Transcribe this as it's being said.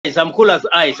ice. I'm cool as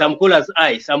ice. I'm cool as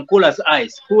ice. I'm cool as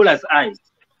ice. Cool as ice.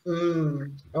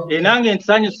 Okay. Enange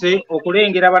nsanyuse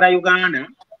okulengera bana Uganda.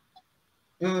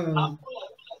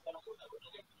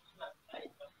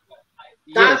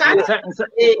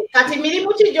 Kati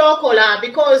mirimu ki gyokola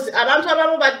because abantu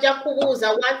abamu bajja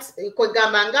kubuuza what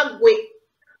kwegamba nga gwe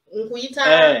nkuyita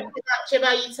kye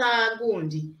bayita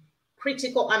gundi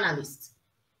critical analyst.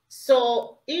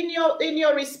 So in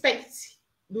your respect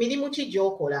mirimu ki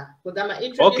gyokola kwegamba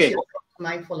introduce yourself to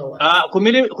my followers.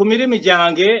 Kumirimu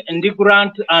gyange ndi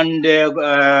grant and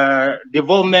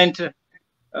development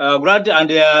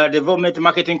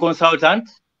marketing consultant.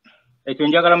 Ekyo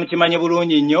njagala mukimanye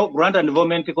bulungi nnyo, grant and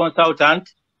development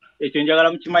consultant. Ekyo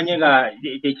njagala mukimanye nga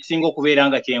ekisinga okubeera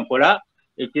nga kyenkola.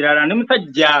 Ekirala ne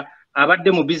musajja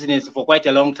abadde mu business for quite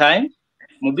a long time.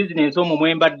 Mu business omwo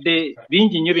mwembadde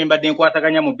bingi nnyo byembadde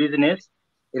nkwataganya mu business.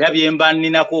 Era byemba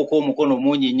ninako omukono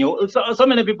mungi nnyo. So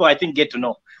many people I think get to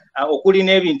know. Okuli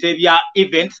n'ebintu ebya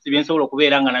events byensobola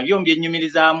okubeera nga nabyo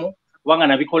mbyennyumirizaamu. Wanga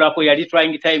nabikolako yali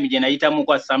trying time je nayitamu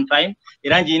kwa sometime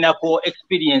era njinako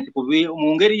experience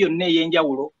mu ngeri yonna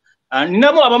ey'enjawulo.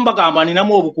 Ninamu abamu bagamba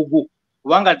ninamu obukugu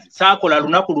wanga saakola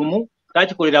lunaku lumu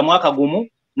takikolera mwaka gumu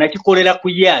nakikolera ku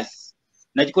years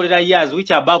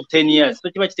which above 10 years.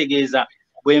 So kiba kitegeeza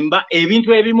bwemba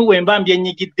ebintu ebimu bwemba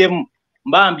mbyenyigiddemu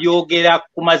mba mbyogera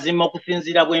ku mazima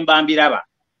okusinziira bwemba mbiraba.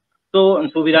 So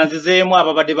nsuubira nzizeemu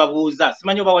ababadde babuuza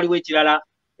simanyi oba waliwo ekirala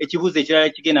ekibuuzo ekirala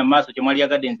kigenda mu maaso kye mwali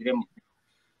yagadde nziremu.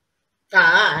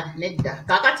 Nedda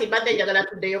kakati badde njagala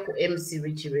tuddeyo ku MC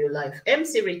Richie real life.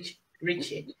 MC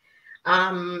Richie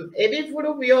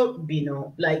ebivulu byo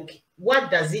bino like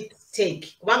what does it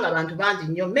take kubanga abantu bangi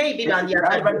nnyo maybe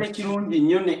kyalibadde kirungi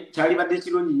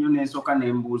nnyo n'ensooka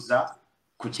n'embuuza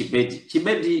ku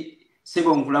Kibedi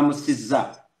sebo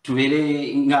nkulamusizza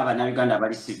tubeere ng'Abannayuganda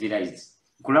abali civilized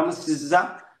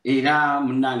nkulamusizza era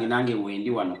munnange nange wendi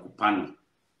wano ku pano.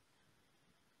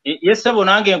 Yes sebo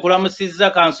nange nkulamusizza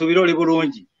kansuubire oli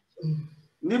bulungi.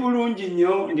 Ndi bulungi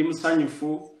nnyo ndi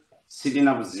musanyufu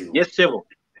sirina buzibu. Yes sebo.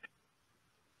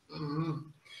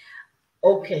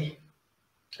 Okay.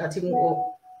 Kati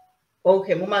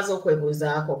mumaze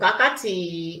okwebuuzaako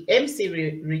kakati MC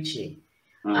Richie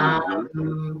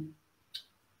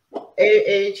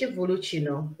ekivulu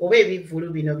kino oba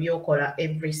ebivulu bino byokola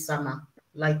every summer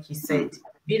like you said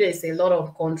there's a lot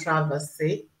of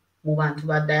controversy mu bantu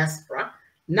ba diaspora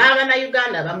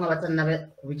n'Abannayuganda bamwe abatannaba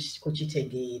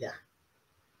kukitegeera.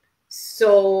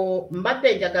 So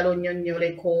mbadde njagala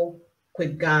onnyonnyoleko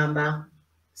kwegamba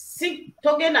si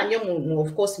togenda nnyo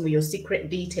of course mu your secret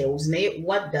details naye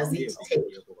what does it take?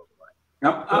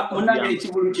 Munange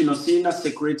ekivulu kino sirina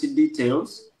secret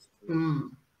details.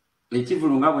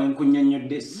 Ekivulu nga bwe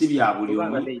nkunnyonnyodde si bya buli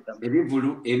omu.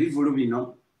 Ebivulu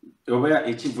bino oba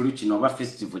ekivulu kino oba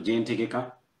festival gye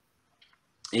ntegeka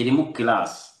erimu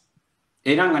class.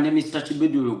 Era nga ne Mr.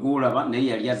 Kibedi oyo gw'olaba naye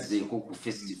yali azzeeko ku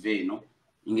festival eno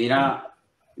ng'era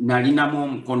nalinamu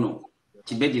omukono.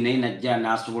 Kibedi naye najja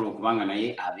n'asobola okubanga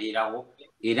naye abeerawo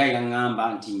era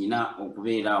yaŋŋamba nti nyina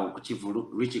okubeera ku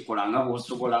kivulu Richie kola nga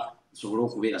bw'osobola osobola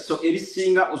okubeera. So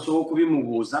ebisinga osobola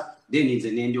okubimubuuza then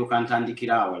nze ne ndyoka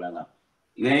ntandikira awalala.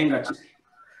 Naye nga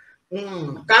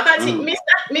kakati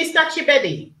Mr.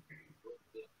 Kibedi.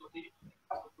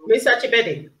 Mr.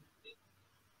 Kibedi.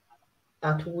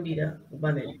 Atuulira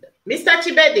banenda. Mr.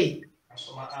 Kibedi.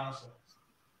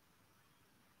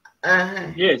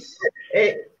 Yes.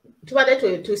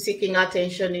 Tubadde to seeking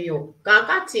attention yo.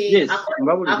 Kakati yes.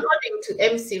 According to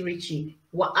MC Richie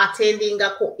wa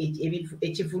attendingako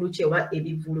ekivulu kye oba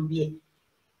ebivulu bye.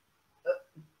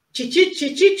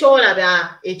 Chichi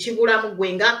kyolaba ekibulamu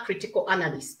gwe nga critical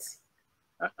analyst.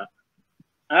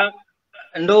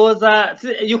 Ndowooza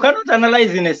you cannot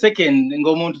analyze in a second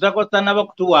ng'omuntu takosanaba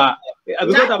kutuwa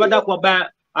because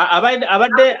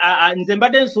abadde nze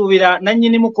mbadde nsuubira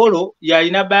nannyini mukolo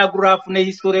yalina biograph ne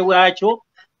history bwakyo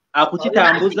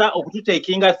akukitambuza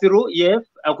okututekinga through yes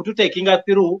akututekinga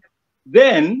through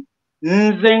then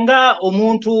nze nga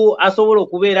omuntu asobola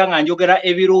okubeera nga njogera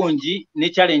ebirungi ne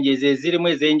challenges ezirimu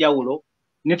ez'enjawulo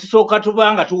ne tusooka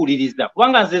tubanga tuwuliriza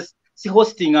kubanga nze si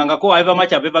hostingangako however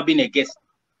much I've ever been a guest.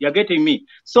 You're getting me?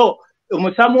 So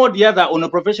some or the other on a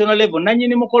professional level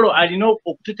nanyini mukolo alina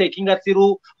okututekinga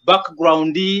through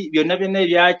background byonna byonna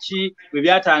ebyachi bwe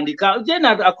byatandika then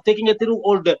akutekinga through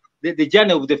all the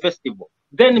journey of the festival.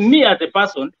 Then me as a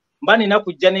person mbani na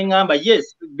kujja n'engamba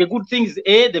yes the good thing is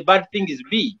A, the bad thing is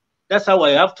B. That's how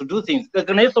I have to do things.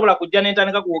 Nayesobola kujja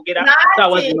n'entandika kwogera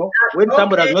sawa zino when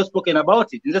somebody has not spoken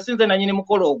about it. Nze sinze nanyini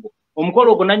mukolo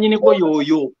ogwo nanyiniko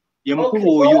yoyo ye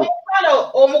mukulu oyo.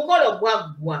 Omukolo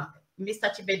gwagwa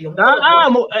Mr. Kibedi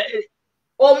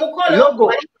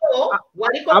omukolo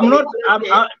I'm not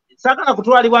sakala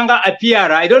kutwalibwanga a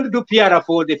PR. I don't do PR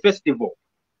for the festival,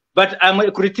 but I'm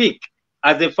a critique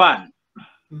as a fan.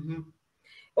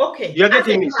 Okay, you're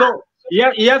getting me. So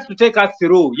he has to take us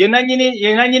through.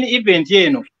 Yenanyini event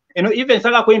yeno. Even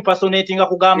saka ko impersonating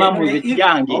akugama mu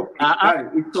yange.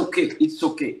 It's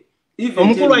okay.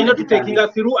 Omukulu ayina to taking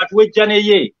us through at wejjane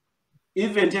ye.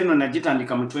 Event eno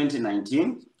nagitandika mu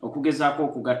 2019 okugezaako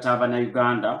okugatta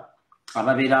Uganda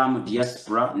ababeera mu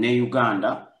diaspora ne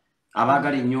Uganda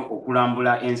abaagala ennyo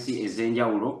okulambula ensi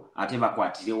ez'enjawulo ate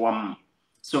bakwatire wamu.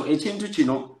 So ekintu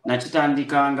kino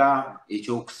nakitandikanga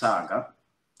ekyokusaaga.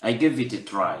 I gave it a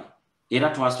try. Era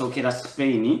twasookera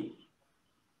Spain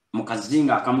mu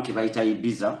kazinga akamu ke bayita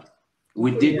Ibiza.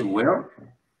 We did well.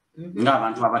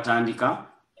 Ng'abantu abatandika.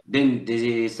 Then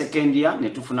the second year,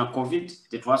 netufuna COVID,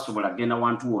 tetwasobola genda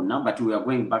wantu wonna, but we are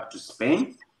going back to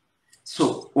Spain.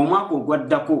 So, omwaka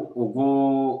ogwaddako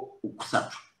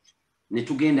okusatu.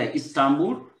 Netugenda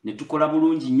Istanbul, netukola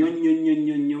bulungi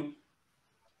nnyo.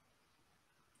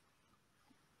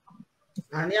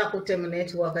 Ani akutte mu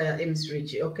network ya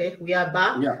Richie. Okay, we are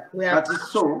back. Yeah. But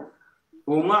so,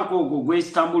 omwaka ogwo gwe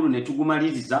Istanbul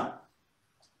netugumaliriza,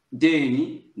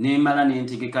 then nemala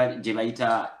nentegeka gye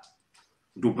bayita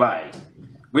Dubai.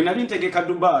 When I didn't take a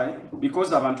Dubai,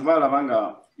 because abantu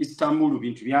balabanga Istanbul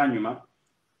bintu byanyuma,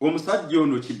 omusajja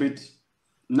ono Kibedi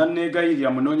nanneegayirira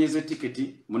munoonyeze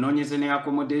tiketi, munoonyeze ne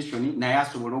accommodation, naye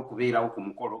asobola okubeerawo ku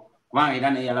mukolo, kubanga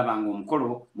era naye yalabanga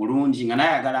omukolo mulungi nga naye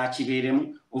ayagala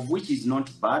akibeeremu, of which is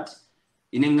not bad.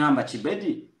 Ine ngamba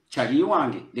Kibedi kyali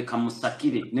wange leka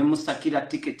musakire, ne musakira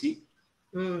tiketi,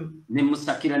 ne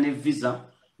musakira ne visa,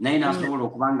 naye n'asobola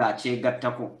okubanga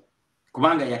akyegattako.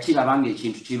 Kubanga yakirabanga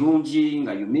ekintu kirungi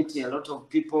nga you meet a lot of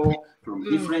people from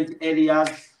different areas.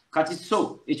 Kati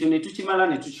so ekyo ne tukimala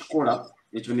ne tukikola,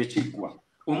 ekyo ne kiggwa.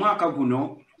 Omwaka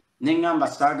guno ne ngamba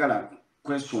saagala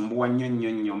kwesumbuwa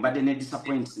nnyo mbadde ne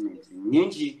disappointment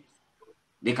nnyingi.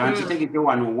 Leka nkitegeke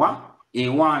wano wa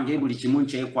ewange buli kimu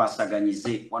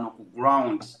kyekwasaganyize wano ku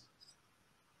ground.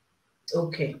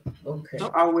 Okay.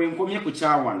 So awe nkomye ku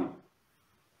kyawano.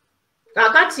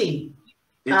 Kakati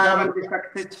ekyabadde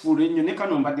successful ennyo ne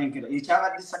kano mbadde nkera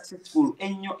ekyabadde successful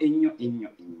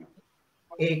ennyo.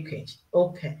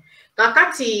 Okay.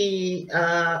 Kakati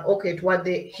okay,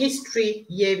 tuwadde history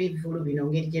y'ebivulu bino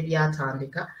ngeri gye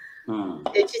byatandika.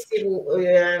 Ekisibu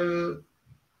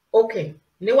okay.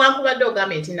 Newankubadde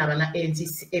ogamba nti nabana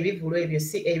ebivulu ebyo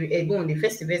si egundi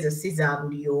festival ezo si za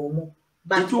buli omu.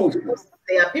 But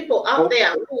there are people out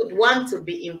there who would want to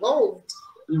be involved.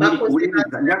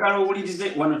 Njagala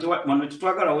owulirize wano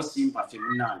tetwagalawo sympathy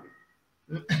munnange.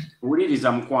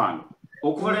 Owuliriza mukwano.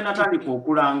 Okuva natandika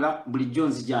okulanga bulijjo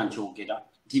nzija nkyogera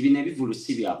nti bino ebivulu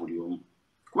si bya buli omu.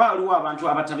 Kuba waliwo abantu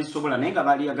abatabisobola naye nga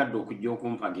baali yagadde okujja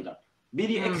okumpagira.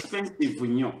 Biri expensive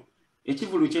nnyo.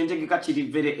 Ekivulu kyentegeka kiri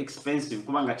very expensive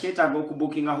kubanga kyetaaga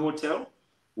okubookinga hotel,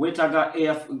 weetaaga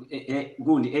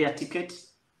air ticket.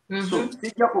 So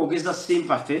sijja kwogeza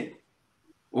sympathy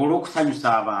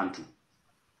olw'okusanyusa abantu.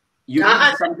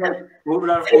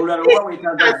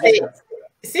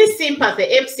 See sympathy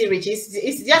MC Richie,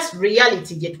 it's just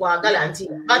reality get wagala nti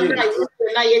badna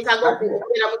yona yetaga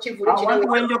okubera mu kivulu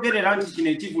kino wenjogerera nti kino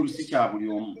ekivulu si kya buli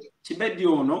omu. Kibedi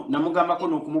ono namugambako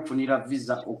n'okumufunira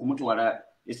visa okumutwala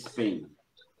e Spain.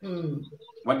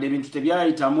 Wadde ebintu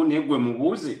tebyayitamu negwe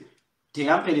mubuuze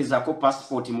teyamperezako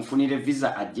passport mufunire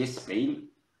visa ajje Spain.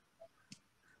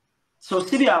 So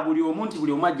si bya buli omuntu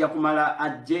buli omu ajja kumala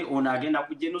ajje ono agenda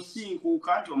kujja no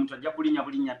sinkuuka nti omuntu ajja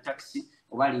kulinnya taxi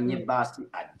oba alinnya bbaasi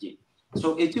ajje.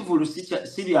 So ekivulu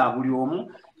si bya buli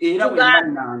omu era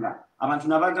wenannanga abantu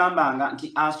nabagambanga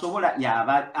nti asobola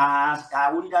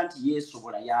awulira nti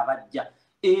yeesobola yabajja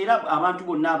era abantu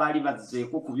bonna abaali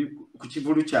bazzeeko ku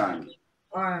kivulu kyange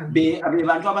be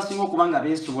bantu abasinga okuba nga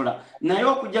beesobola naye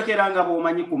okujjako era nga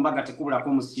bw'omanyi ku mbaga tekubulako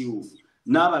musiiwuufu.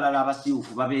 N'abalala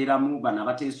abasiiwuufu babeeramu bano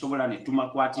abateesobola ne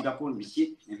tumakwatirako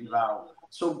biki ne bibaawo.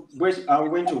 So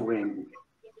bwentyo bwengu.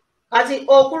 Kati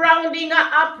okuroundinga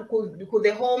up ku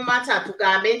the whole matter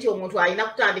tugambe nti omuntu alina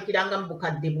kutandikiranga mu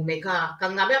bukadde bumeka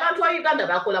kangambe abantu wa Uganda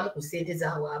bakolamu ku ssente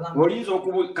zaabwe abamu. Olinza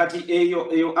kati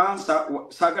eyo answer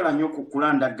saagala nnyo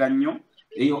kukulanda nnyo.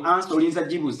 Eyo answer olinza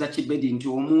gibuuza Kibedi nti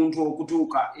omuntu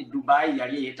okutuuka e Dubai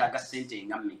yali yeetaaga ssente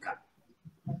nga mmeka.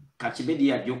 Kibedi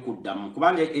yajja okuddamu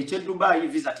kubanga ekye Dubai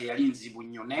visa teyali nzibu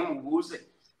nnyo naye mubuuze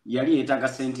yali yeetaaga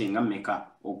ssente nga mmeka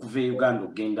okuva e Uganda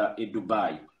okgenda e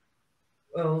Dubai.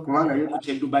 Kubanga ye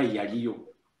kye Dubai yaliyo.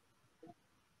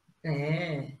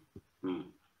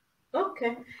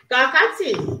 Okay.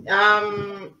 Kakati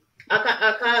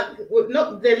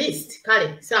no the list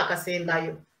kale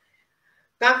saakasembayo.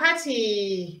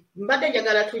 Kakati mbadde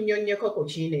njagala tunnyonnyeko ku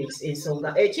kino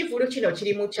ensonga ekivulu kino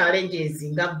kirimu challenges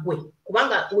nga ggwe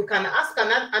kubanga we can ask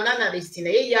an analyst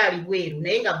naye yali bweru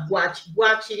naye nga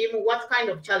bwakirimu what kind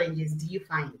of challenges do you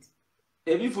find?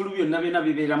 Ebivulu byonna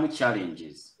bibeera mu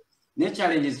challenges ne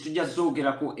challenges tujja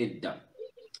zoogerako edda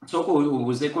soko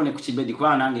obuzeeko ne ku Kibedi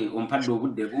kuba nange ompadde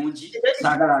obudde bungi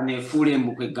saagala neefuula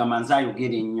embuku eggamba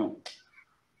nzaayogera ennyo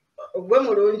gwe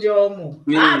mulungi omu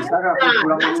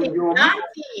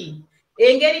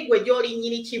engeri gwe gy'oli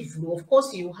nnyini kivulu of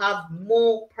course you have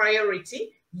more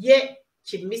priority ye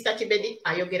Mr. Kibedi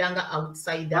ayogera nga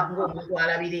outsider ng'omuntu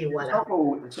alabira ewala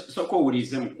soko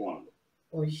owulize mukwano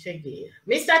okitegeera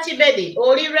Mr. Kibedi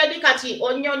oli ready kati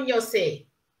onnyonnyose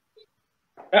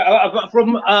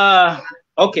from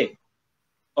okay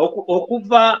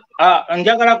okuva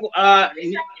njagala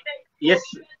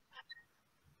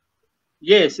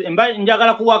yes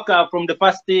njagala kuwaka from the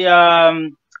first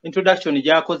introduction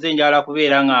gyakoze njagala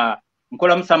kubeera nga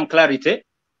nkolamu some clarity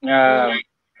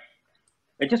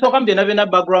ekisooka mu byonna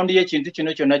background y'ekintu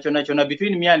kino kyonna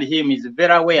between me and him is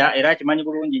very aware era akimanyi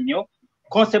bulungi nnyo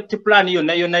concept plan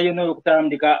yonna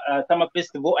y'okutandika summer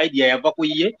festival idea yava ku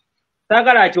ye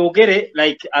saagala akyogere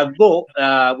like although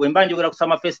bwe mba njogera ku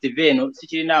summer festival eno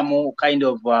sikirinamu kind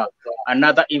of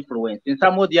another influence in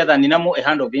some or the other ninamu a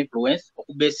hand of influence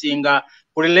okubesinga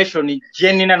ku relation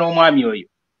gye nina n'omwami oyo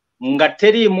nga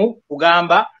terimu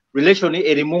kugamba relation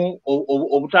erimu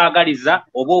obutaagaliza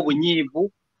oba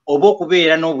obunyiivu oba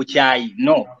okubeera n'obukyayi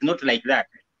no not like that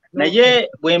naye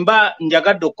bwe mba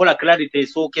njagadde okukola clarity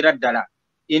esookera ddala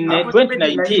in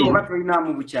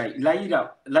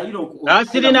 2019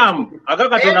 sirinamu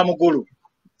agakatona mugulu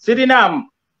sirinamu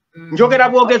njogera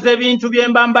bwogeza ebintu bye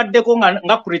mba mbaddeko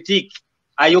nga critique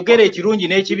ayogera ekirungi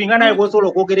n'ekibi nga naye bw'osobola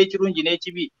okwogera ekirungi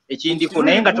n'ekibi ekindiko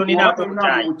naye nga toninaako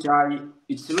bukyayi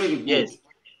yes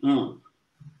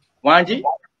wangi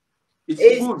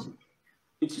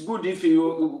it's good if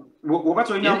you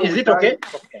is it okay?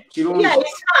 Yeah,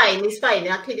 it's fine.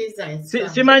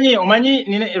 Simanyi omanyi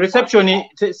reception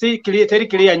teri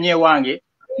clear nnyo ewange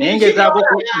naye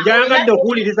ngezaako njagadde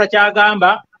okuwuliriza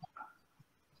kyagamba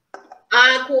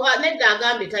nedda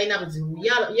agambye talina buzibu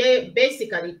ye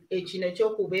basically ekino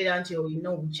ekyokubeera nti olina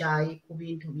obukyayi ku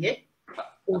bintu bye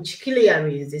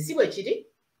okiclearinze si bwe kiri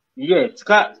yes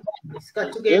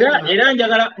era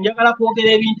njagala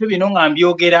kwogera ebintu bino nga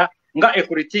mbyogera nga a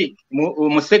critique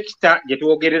mu sector gye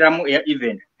tuwogereramu ya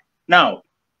event now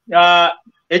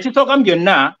ekisooka mu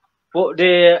byonna for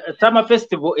the summer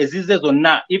festival ezizze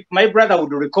zonna if my brother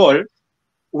would recall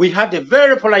we had a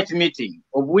very polite meeting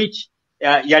of which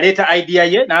yaleeta idea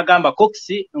ye n'agamba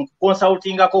Coxi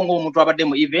nkuconsultingako ng'omuntu abadde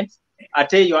mu event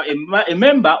ate you are a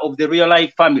member of the real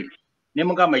life family ne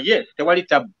mugamba yes tewali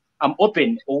tabu I'm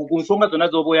open ku nsonga zonna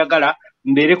z'oba oyagala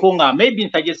mbeereko nga maybe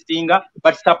suggestinga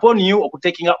but upon you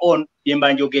okutaking on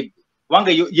yemba njogedde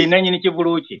wange yenanyini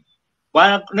kivulu kye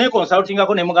naye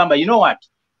consultingako ne mugamba you know what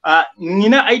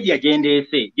nina idea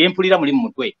gyendeese gyempulira muli mu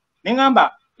mutwe ne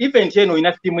ngamba event eno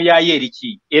ina simu yayo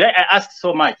eriki era I ask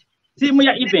so much simu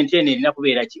ya event eno erina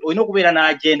kubeera ki olina okubeera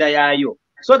n'agenda yaayo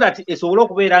so that esobole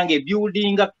okubeera nga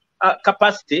ebuilding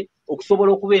capacity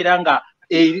okusobola okubeera nga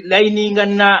lininga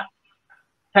na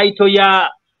title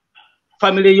ya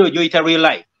family yo joyita real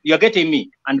life you are getting me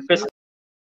and festival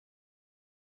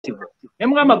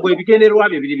nemugamba gwe ebigendererwa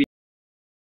byo biri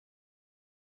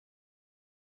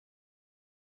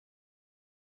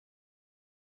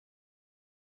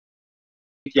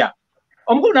bitya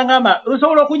omukulu nagamba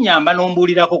osobola okunyamba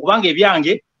n'ombuulirako kubanga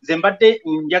ebyange nze mbadde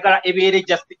njagala ebeere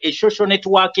just a social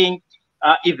networking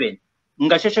event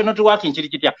nga social networking kiri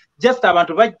kitya just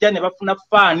abantu bajja ne bafuna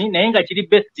fani naye nga kiri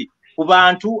best ku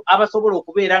bantu abasobola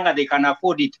okubeera nga they can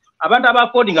afford it abantu aba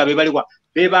affording nga bebaliwa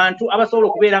be bantu abasobola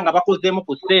okubeera nga bakozeemu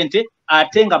ku ssente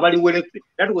ate nga bali welese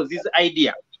that was his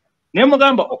idea ne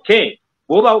mugamba okay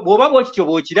bw'oba bwekityo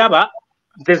bw'okiraba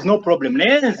there's no problem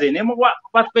naye nze ne muwa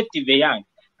perspective eyange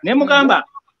ne mugamba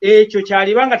ekyo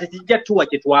kyalibanga tekijja tuwa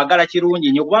kye twagala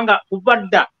kirungi nnyo kubanga kuva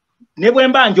dda ne bwe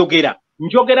mba njogera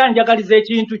njagaliza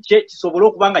ekintu kye kisobole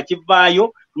okuba nga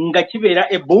kivaayo nga kibeera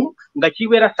a boom nga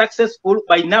kibeera successful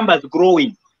by numbers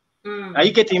growing are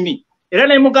you getting me era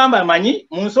ne mugamba manyi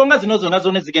mu nsonga zino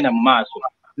zonna zigenda mu maaso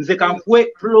nze kankuwe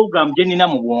program gye nina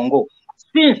mu bwongo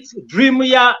since dream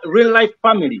ya real life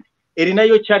family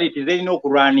erinayo charity zerina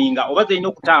okulwaninga oba zerina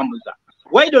okutambuza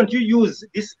why don't you use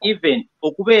this event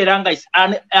okubeera nga is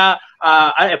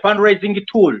a fundraising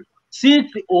tool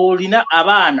since olina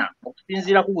abaana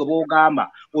okusinziira ku bwe boogamba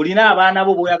olina abaana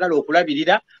bo boyagala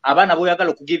okulabirira abaana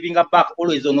boyagala okugivinga back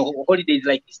always on holidays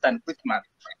like Easter and Christmas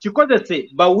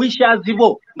kikozese bawishers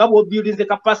bo nga bw'obuildinze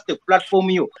capacity platform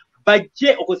yo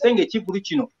bajje okusenga ekivulu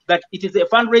kino that it is a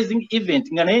fundraising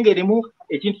event nga naye ngerimu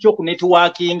ekintu ky'oku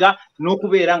networkinga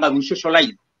n'okubeera nga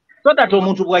socialize so that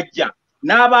omuntu bwajja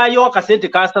n'abaayo akasente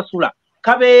kasasula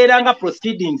kabeera nga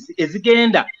proceedings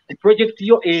ezigenda ku project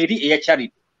yo eri eya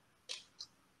charity.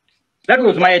 That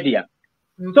was my idea.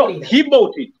 So he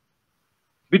bought it.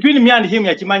 Between me and him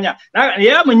yakimanya.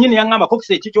 Era mwennyini yangamba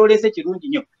kokise ekikyolese kirungi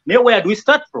nnyo. Naye where do we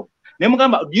start from? Ne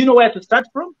mugamba, do you know where to start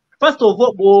from? First of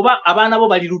all, bw'oba abaana bo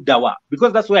bali luddawa.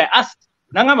 Because that's why I asked.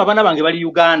 Nangamba abaana bange bali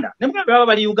Uganda. Ne mugamba baba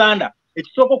bali Uganda.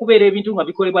 Ekisooka okubeera ebintu nga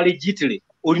bikolebwa legitimately.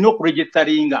 Olina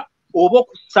okuregisteringa. Oba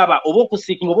okusaba, oba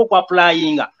okuseekinga, oba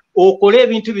okuapplyinga. Okole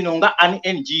ebintu bino nga an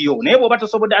NGO. Naye bw'oba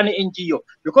tosobodde an NGO.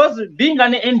 Because being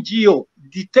an NGO,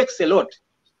 it takes a lot.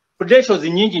 Credentials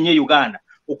nyingi nnyo Uganda.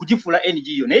 Okugifuula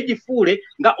NGO. Naye gifuule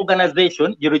nga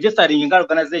organization, registering nga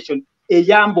organization,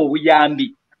 eyamba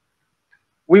obuyambi.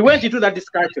 We went into that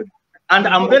discussion. And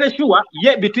I'm very sure,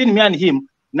 yet between me and him,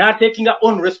 not taking our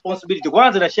own responsibility.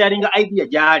 Once they're sharing an idea,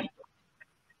 jari.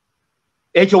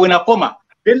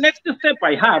 The next step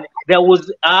I had, there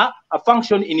was a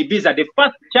function in Ibiza, the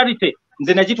first charity,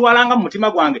 Nzenajitwalanga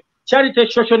Mutima Gwange, charity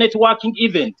social networking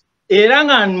event.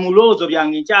 Eranga mulozo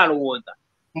byange nkyalowooza.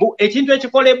 Mbu ekintu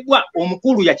ekikolebwa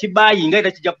omukulu yakibayi nga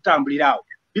era kijja kutambulirawo.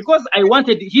 Because I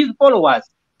wanted his followers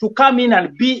to come in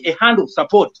and be a hand of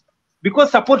support.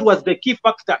 Because support was the key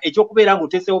factor ekyokubeera nga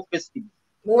oteesewo festival.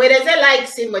 Muweereze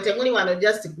likes mwe temuli wano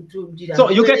just kutujira.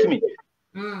 So you get me?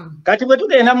 Kati bwe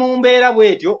tugenda mu mbeera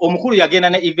bwetyo omukulu yagenda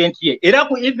ne event ye. Era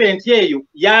ku event eyo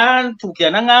yantuukira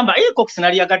n'angamba Cox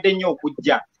nali yagadde nnyo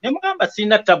okujja. Ne mugamba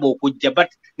sina tabo okujja but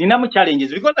ninamu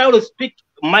challenges because I always speak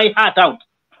my heart out.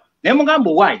 Ne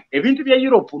mugamba why? Ebintu bya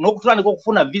Europe n'okutandika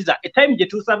okufuna visa. A time gye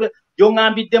tusabe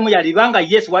gy'ongambiddemu yalibanga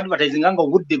yes wa advertising nga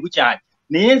obudde bukyali.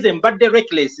 Naye nze mbadde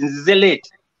reckless nzize late.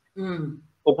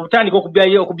 Okutandika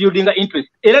okubuildinga interest.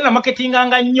 Era na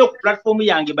marketinganga nnyo ku platform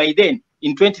yange by then.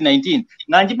 In 2019,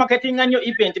 nanji marketing anyo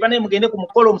event bane mugende ku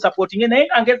mukolo supporting naye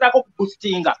angezaako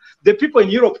boosting the people in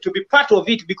Europe to be part of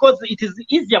it because it is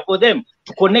easier for them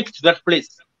to connect to that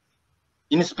place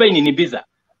in Spain in Ibiza.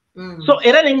 So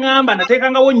era nengamba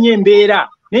natekangawo nnyo embeera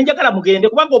nenjagala mugende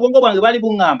kubanga obwongo bwange bali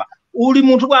bungamba uli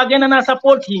muntu bwagenda na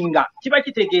supportinga kiba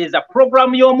kitegeeza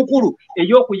program y'omukulu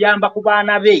ey'okuyamba ku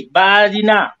baana be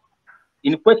balina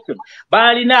in question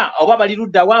balina oba bali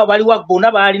luddawa bali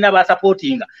waggona balina ba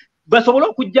supportinga basobola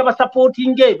okujja ba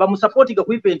supportinge ba musupportinga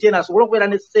ku event ena asobola okubeera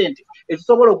ne ssente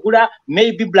ezisobola okugula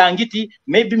maybe blanketi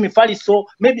maybe mifaliso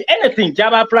maybe anything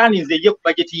gyaba plannings ejje ku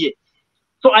budget ye.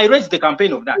 So I raised the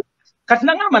campaign of that. Kati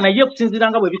nangamba naye kusinzira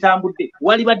nga bwe bitambudde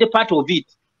wali badde part of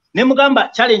it. Ne mugamba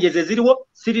challenges eziriwo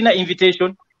sirina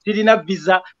invitation sirina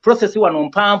visa process wano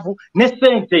mpanvu ne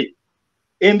ssente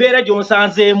embeera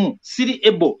gyonsanzeemu siri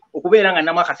able okubeera nga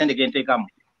namu akasente genteekamu.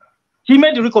 He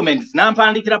made recommends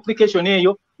nampandikira application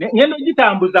eyo ngendo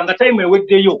gitambuza nga time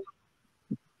eweddeyo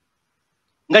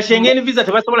nga Schengen visa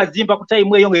tebasobola zimpa ku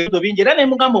time eyo ng'ebyo bingi era ne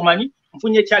mugamba omanyi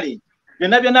nfunye challenge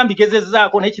byonna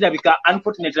mbigezezzaako naye kirabika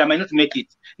unfortunately I might not make it.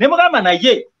 Ne mugamba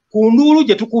naye ku nduulu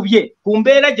gye tukubye ku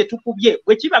mbeera gye tukubye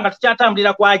bwe kiba nga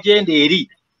tukyatambulira ku agenda eri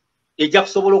ejja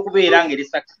kusobola okubeera ng'eri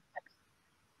success.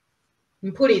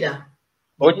 Mpulira.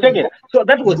 Okitegera. So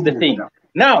that was the thing.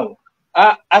 Now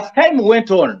as time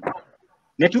went on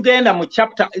netugenda mu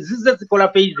chapter zize zikola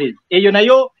phases eyo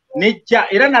nayo nejja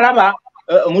era nalaba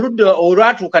omuludde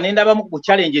olwatuuka nendaba mu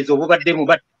challenges obubaddemu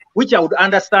but which I would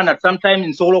understand at sometimes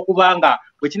nsobola okubanga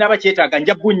bwe kinaba kyetaaga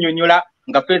nja gunnyonnyola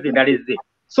nga phase endaleze.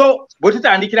 So bwe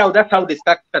tutandikirawo that's how they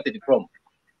started from.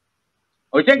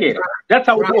 Okitegera? That's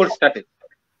how it all started.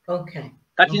 Okay.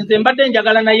 Kati nze mbadde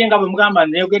njagala naye nga bwe mugamba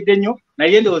neeyogedde nnyo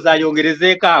naye ndowooza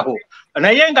ayongerezeeko aho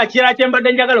naye nga kirala kye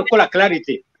mbadde njagala okukola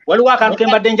clarity. Waliwo akantu ke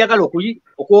mbadde njagala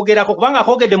okwogerako kubanga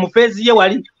akoogedde mu feezi ye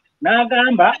wali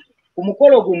n'agamba ku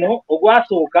mukolo guno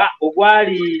ogwasooka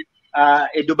ogwali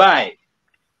e Dubai.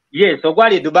 Yes,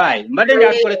 ogwali e Dubai. Mbadde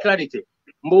njagala tukole clarity.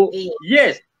 Mbu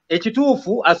yes,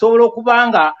 ekituufu asobola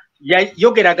okubanga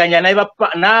yogeraganya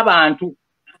n'abantu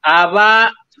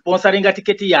aba sponsoringa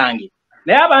tiketi yange.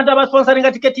 Naye abantu aba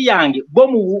sponsoringa tiketi yange bo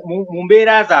mu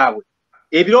mbeera zaabwe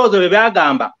ebirowoozo bye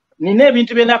byagamba nina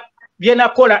ebintu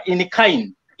byenakola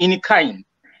in kind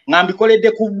nga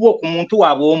mbikoledde ku bwo ku muntu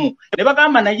waabwe omu ne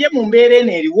bagamba naye mu mbeera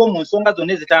eno eriwo mu nsonga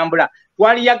zonna ezitambula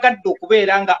twali yagadde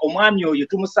okubeera nga omwami oyo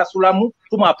tumusasulamu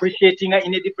tumu appreciatinga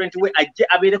in a different way ajje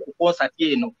abeere ku concert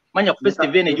eno manya ku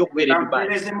festival eno egy'okubeera e Dubai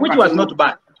which was not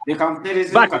bad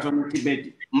but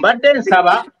mbadde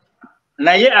nsaba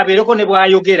naye abeereko ne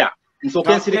bw'ayogera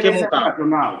nsooke nsirikemu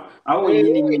awo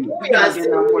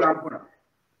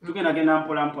tugenda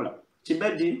mpola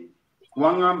Kibedi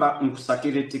wangamba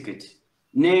nkusakire ticket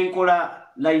nenkola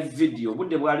live video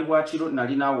budde bwali bwakiro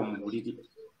nali naawo mu buliri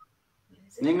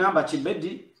ne ngamba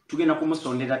Kibedi tugenda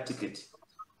kumusondera ticket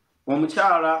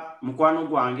omukyala mukwano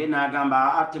gwange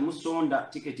n'agamba ate musonda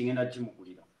ticket ngenda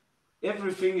kimugulira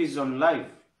everything is on live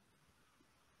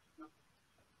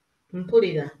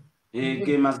mpulira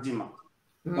ge mazima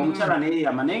omukyala naye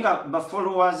yamanenga ba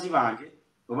followers bange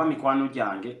oba mikwano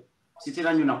gyange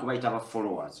sitera nnyo nakubayita ba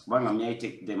followers kubanga I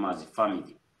take them as a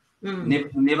family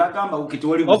ne bagamba ukiti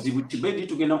wali buzibu Kibedi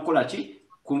tugenda kukola ki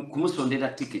kumusondera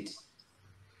ticket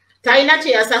talina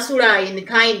kye yasasula in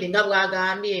kind nga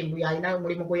bwagambye mbu yalina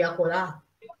omulimu gwe yakola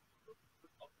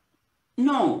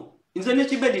no nze ne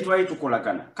Kibedi twali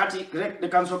tukolagana kati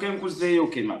leka nsooke nkuzeeyo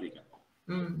kemabega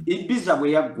ibiza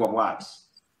bwe yaggwa bwati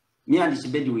me and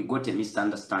Kibedi we got a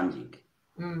misunderstanding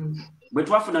bwe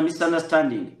twafuna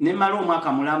misunderstanding ne mala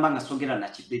omwaka mulamba nga sogera na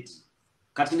Kibedi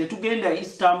kati ne tugenda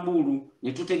Istanbul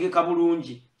ne tutegeka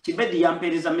bulungi Kibedi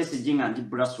yampeereza messaging and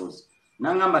Brussels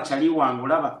nangamba chali wangu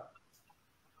laba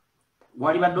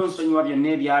wali badonsonyiwa byonna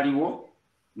ebyaliwo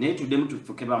naye tuddemu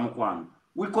tufuke bamukwano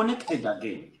we connected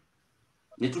again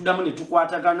ne tuddamu ne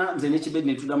tukwatagana nze ne Kibedi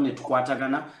ne tuddamu ne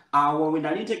tukwatagana awo we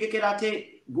nali ntegekera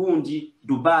ate gundi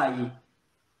Dubai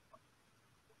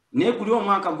ne kuli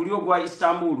omwaka guli ogwa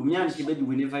Istanbul myandi Kibedi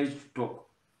we never used to talk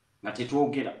nga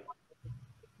tetwogera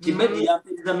Kibedi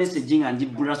yampeereza messaging and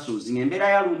Brussels ng'embeera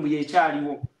ya lumbu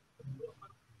yekyaliwo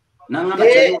nangamba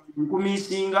kyali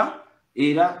nkumisinga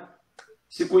era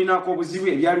sikulinako obuzibu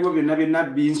ebyaliwo byonna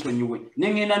binsonyiwe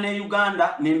nengenda ne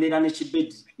Uganda nembeera ne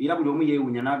Kibedi era buli omu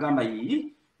yeewunya n'agamba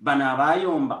yiyi bano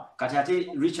abayomba kati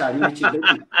ate Richie ali ne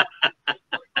Kibedi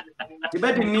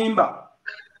Kibedi nimba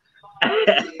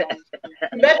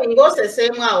Kibedi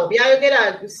ng'oseseemu awo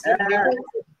byayogera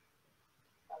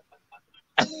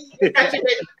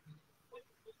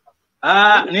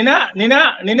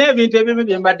nina ebintu ebimu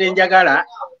bye mbadde njagala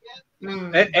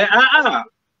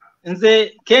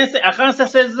nze kense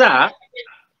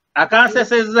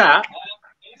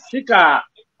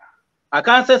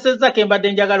akanseseza ke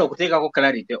mbadde njagala okuteekako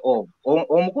clarity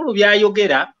omukulu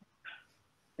byayogera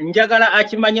njagala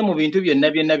akimanye mu bintu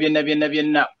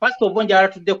byonna first of all njagala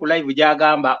tudde ku live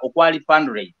gyagamba okwali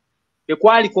fundraise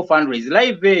tekwaliko fundraise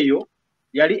live eyo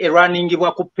yali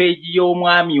eruningibwa ku page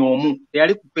y'omwami omu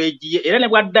teyali ku page ye era ne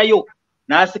bwaddayo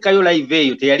n'asikayo live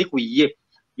eyo teyali ku ye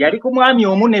yali ku mwami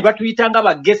omu ne batuyitanga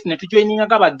ba guest ne tujoininga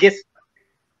nga ba guest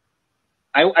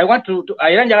I want to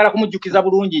era njagala kumujjukiza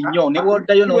bulungi nnyo ne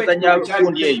bwoddayo n'ozanya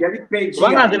gundi eyo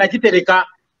kubanga nze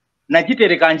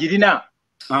nagitereka njirina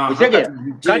otegera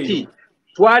kati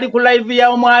twali ku live ya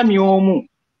omwami omu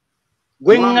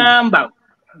gwe ngamba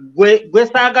gwe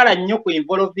saagala nnyo ku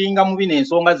involvinga mu bino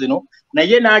ensonga zino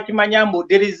naye n'akimanya mbu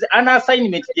there is an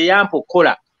assignment gye yampa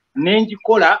okukola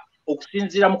n'engikola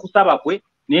okusinziira mu kusaba kwe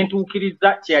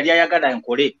nentuukiriza kye yali ayagala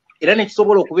nkole era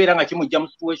nekisobola okubeera nga kimujja mu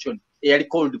situation eyali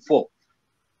called for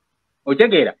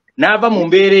otegeera n'ava mu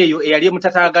mbeera eyo eyali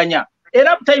emutataaganya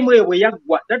era time eyo bwe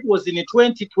yaggwa that was in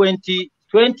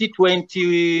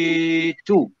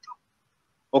 2022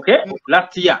 okay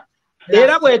last year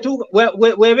era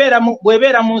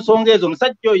bwebeera mu nsonga ezo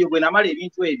omusajja oyo bwe namala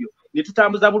ebintu ebyo ne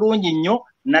tutambuza bulungi nnyo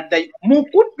naddayo mu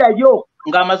kuddayo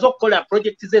ng'amaze okukola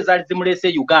project ze ezaali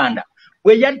zimuleese Uganda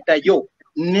bwe yaddayo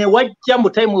ne wajja mu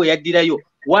time we yaddirayo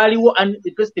waliwo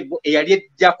festival eyali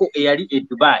ejjako eyali e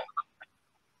Dubai.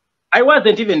 I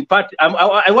wasn't even part.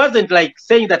 I wasn't like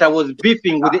saying that I was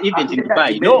beefing with the event in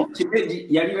Dubai. No.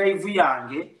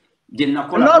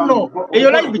 No.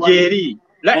 Eyo live Jerry.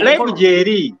 Live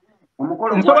Jerry.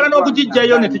 Nsobola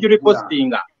n'okugijjayo ne tujiri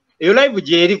postinga. Eyo live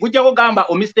Jerry kujja kugamba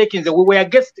o mistakenze we were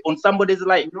guest on somebody's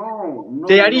live.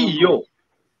 Teyali yo.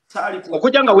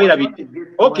 Okujja nga weerabidde.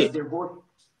 Okay.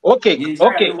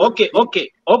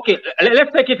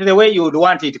 Let's take it the way you would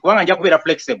want it. Kubanga nja kubeera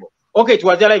flexible. Okay, it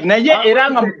was live. Naye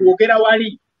era nga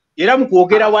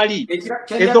mukwogera wali.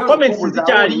 Ezo comments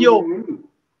zikyaliyo.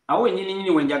 Awo nyinyi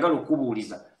wenjagala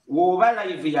okubuuliza. Woba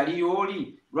live yali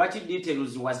yoli, lwaki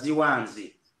details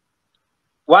waziwanze?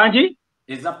 Wanji?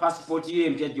 Eza passport ye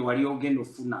empya gye wali ogenda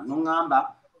ofuna.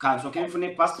 Nongamba kansoke nfune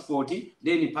passport,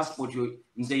 then passport yo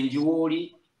nze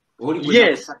njiwoli.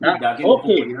 Yes.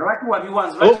 Okay.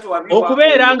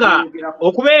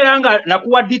 Okubeera nga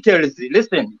nakuwa details.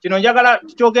 Listen, kino njagala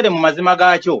tukyogere mu mazima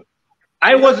gaakyo.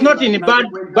 I was not in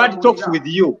bad talks with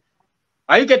you.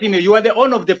 Are you getting me? You are the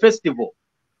owner of the festival.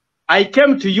 I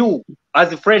came to you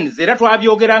as friends. Era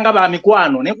twabyogeranga ba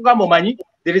mikwano. Ne kugamba omanyi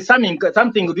there is something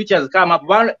which has come up.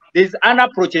 There is an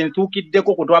approach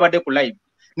entuukiddeko ku twabadde ku live.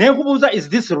 Ne nkubuuza is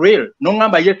this real?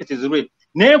 Nongamba yes it is real.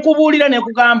 Ne nkubuulira ne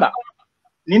kugamba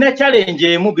Nina challenge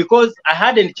emu because I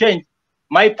hadn't changed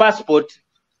my passport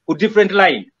to different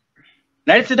line.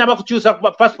 naye sinaba kukyusa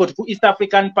ku passport ku East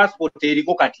African passport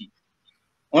eriko kati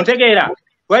ontegeera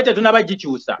lwaki tunaba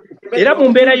gikyusa era mu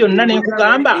mbeera yonna ne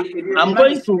nkugamba I'm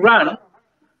going to run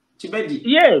Kibedi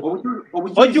yes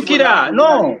ojjukira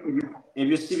no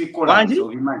ebyo sibikola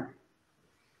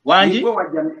wangi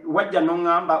wajja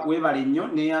n'oŋŋamba weebale nnyo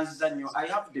neeyanziza nnyo I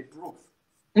have the proof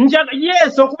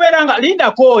yes okubeera nga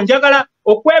lindako njagala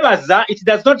okwebaza it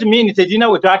does not mean tedina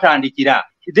we twatandikira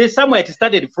there's somewhere it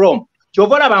started from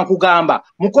kyova olaba nkugamba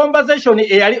mu conversation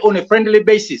eyali on a friendly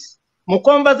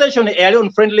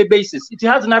basis it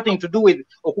has nothing to do with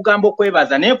okugamba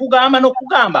okwebaza nekugamba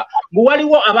n'okugamba mbu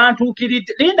waliwo abantu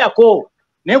kiridde lindako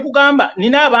nekugamba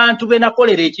nina abantu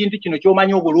benakolera ekintu kino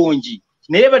ky'omanyi obulungi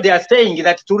naye they are saying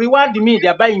that to reward me they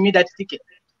are buying me that ticket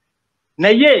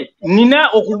naye nina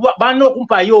bana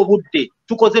okumpaayo obudde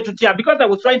tukoze tutya because I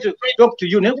was trying to talk to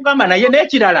you nekugamba naye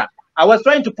n'ekirala I was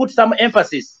trying to put some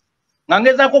emphasis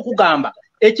ngangezaako okugamba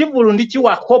ekivulu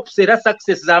ndikiwa hopes era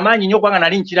success z'amaanyi nnyo kubanga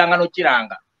nali nkiranga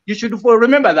n'okiranga you should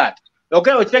remember that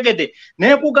okay okitegedde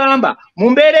nekugamba mu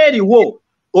mbeera eriwo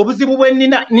obuzibu bwe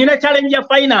nina challenge ya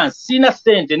finance sina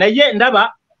ssente naye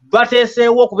ndaba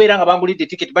bateeseewo okubeera nga bangulidde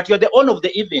ticket but you are the owner of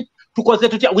the event tukoze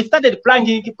tutya we started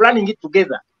planning it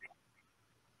together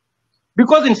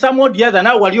because in some way or the other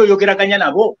nawe wali oyogeraganya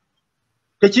nabo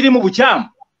tekiri mu bukyamu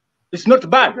it's not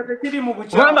bad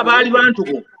kubanga baali bantu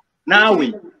bo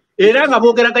naawe era nga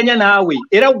boogeraganya naawe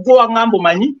era gwe waŋŋamba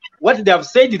omanyi what they have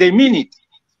said they mean it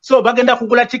so bagenda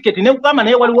kugula ticket ne kugamba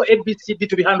naye waliwo ABCD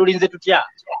tubihandulinze tutya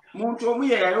muntu omu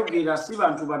yayogera si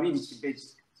bantu babiri Kibedi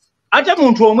ate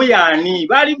muntu omu yaani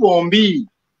baali bombi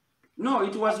no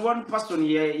it was one person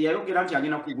yayogera nti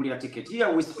agenda kugulira ticket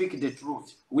here we speak the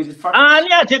truth with fact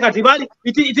ani ate kati baali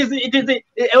it is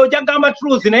ojagamba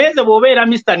truth naye nze bw'obeera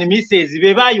Mr and Mrs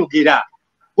be baayogera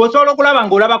osobola okulaba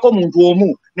ng'olabako muntu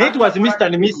omu naye it was Mr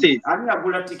and Mrs ani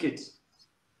agula ticket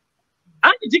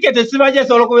anti ticket sibaje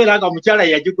esobola okubeera nga mukyala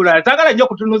yagigula tagala nnyo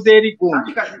kutunuza eri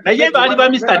gundi naye baali ba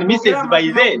Mr and Mrs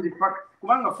bayize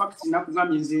kubanga facts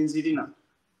nakugambye nze nzirina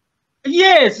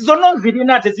yes zonna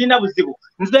nzirina tezirina buzibu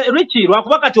nze Richie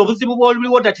lwakuba kati obuzibu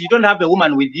bw'oliwo that you don't have a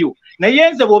woman with you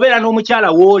naye nze bw'obeera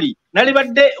n'omukyala w'oli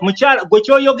nalibadde mukyala gwe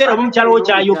kyoyogera oba mukyala wo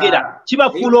kyayogera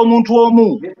kibafuula omuntu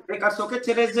omu leka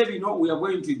soketereze bino we are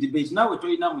going to debate nawe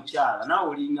tolina mukyala nawe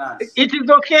olinga it is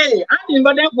okay andi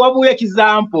mbadde nkuwabuwa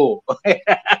example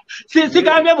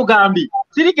sigambye bugambi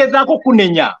sirigezaako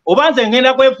kunenya oba nze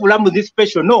ngenda kwefuula mu this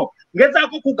special no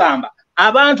ngezaako kugamba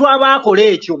abantu abaakola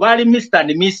ekyo baali Mr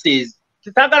and Mrs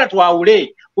kitagala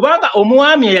twawule kubanga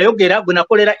omwami eyayogera gwe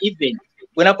nakolera event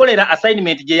gwe nakolera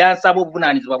assignment gye yansaba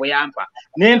obuvunaanyizibwa bwe yampa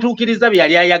n'entuukiriza bye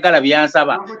yali ayagala bye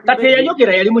yansaba kati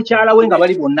eyayogera yali mukyala we nga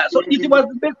bali bonna so it was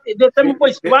the same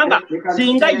voice kubanga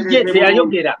singa ye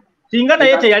teyayogera singa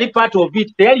naye teyali part of it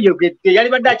teyali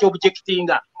badde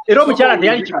akyobujectinga era omukyala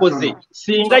teyali kikoze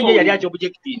singa ye yali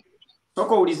akyobujectinga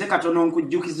soko ulize katono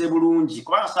nkujjukize bulungi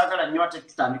kubanga saagala nnyo ate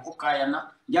tutandika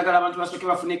okukayana njagala abantu basooke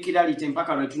bafune kiralite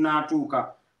mpaka lwe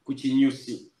tunaatuuka ku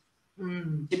kinyusi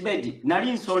Kibedi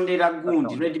nali nsondera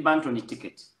gundi Red Banton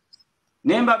ticket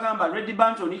nemba gamba Red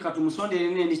Banton katumusondere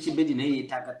nene Kibedi naye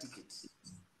yeetaaga ticket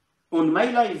on my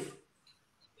life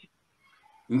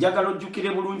njagala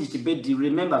ojjukire bulungi Kibedi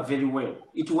remember very well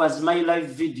it was my live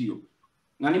video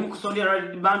nga nimukusondera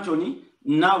Red Banton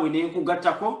naawe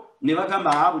nenkugattako ne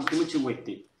bagamba buli kimu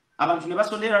kiwedde abantu ne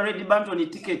basondera Red Banton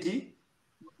ticket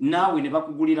naawe ne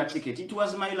bakugulira ticket it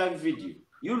was my live video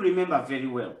you remember very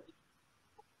well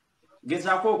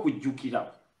gezaako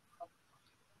okujjukira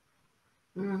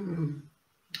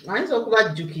ayinza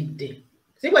okubajjukidde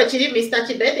si bwe kiri Mr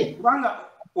Kibedi kubanga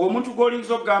omuntu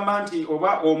gw'olinza okugamba nti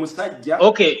oba omusajja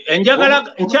okay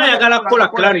nkyayagala kukola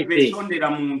clarity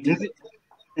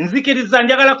nzikiriza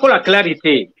njagala kukola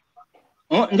clarity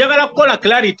njagala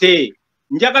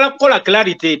kukola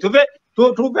clarity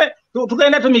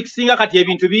tugenda tumixinga kati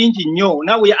ebintu bingi nnyo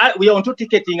now we are on to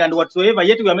ticketing and whatsoever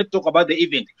yet we are meant to talk about the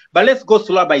event but let's go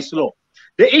slow by slow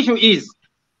the issue is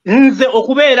nze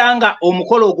okubeera nga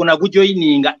omukolo ogwo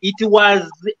nagujoyininga it was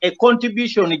a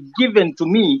contribution given to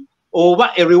me over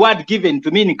a reward given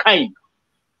to me in kind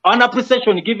an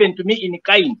appreciation given to me in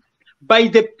kind by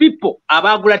the people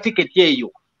abagula ticket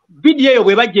eyo video eyo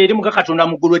bwe bajja eri muka Katonda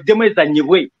mugulu eddemu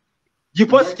ezannyibwe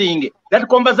giposting that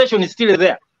conversation is still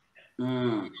there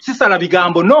sisala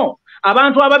bigambo no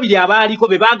abantu ababiri abaaliko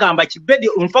be bagamba Kibedi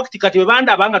in fact kati be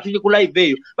bandaba nga tuli ku live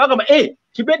eyo bagamba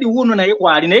Kibedi wuno naye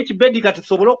kwali naye Kibedi kati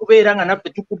tusobola okubeera nga naffe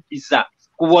tukubisa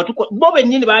bo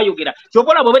bennyini baayogera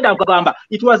kyokola bo bedda kugamba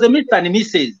it was a Mr and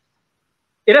Mrs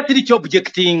era siri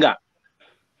kyobjectinga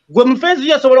gwe mufezi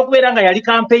yasobola okubeera nga yali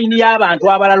campaign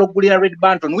y'abantu abalala okugulira Red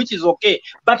Banton which is okay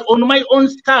but on my own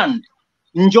stand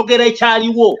njogera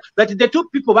ekyaliwo that the two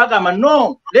people bagamba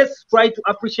no let's try to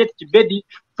appreciate Kibedi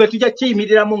fe tujja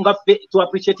kiyimiriramu nga ffe to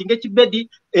appreciating Kibedi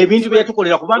ebintu bye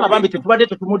yatukolera kubanga bambi tetubadde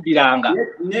tetumudiranga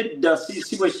nedda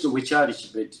si bwe kyali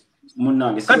Kibedi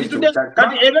munange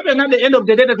kati ebebe na the end of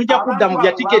the day tujja kudda mu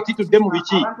bya ticket tudde mu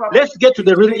biki. Let's get to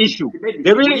the real issue.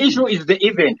 The real issue is the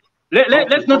event.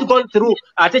 Let's not go through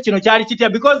ate kino kyali kitya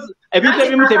because ebintu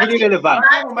ebimu tebiri relevant.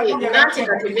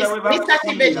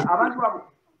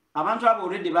 Abantu abo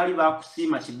already bali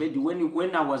bakusiima Kibedi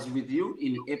when I was with you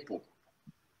in April.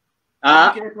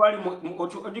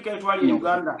 Ojukere twali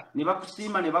Uganda ne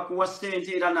bakusiima ne bakuwa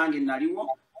ssente era nange naliwo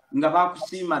nga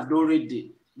bakusiima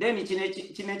already. Then kine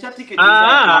kya ticket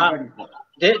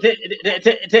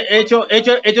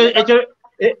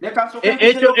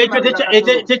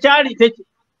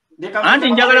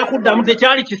anti njagala kuddamu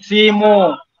tekyali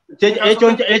kisiimo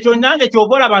ekyo nange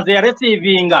kyobola banze ya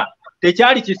receivinga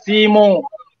tekyali kisiimo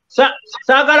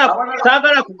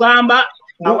saagala kugamba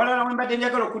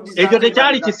ekyo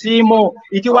tekyali kisiimo.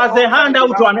 It was a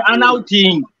handout to an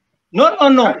outing.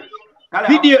 No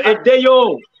video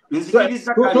eddeyo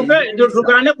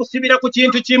tugane kusibira ku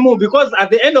kintu kimu because at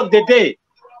the end of the day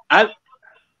ana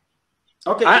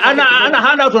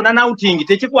handout on an outing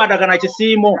tekikwatagana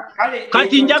kisiimo.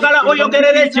 Kati njagala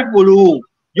oyogerere ekivulu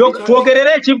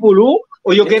twogerere ekivulu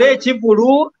oyogere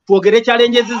ekivulu twogere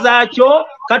challenges zaakyo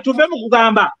katuve mu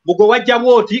kugamba bugo wajja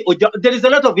bwoti there is a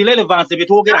lot of irrelevance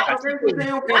betwogera kati.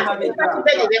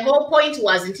 The whole point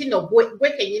was ntino gwe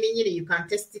kenyini you can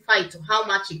testify to how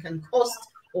much it can cost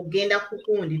ogenda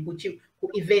kukundi ku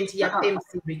event ya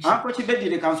MC Richie. Ako Kibedi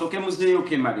le kansoke muzeyo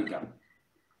kemaliga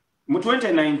mu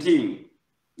 2019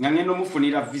 ngangeno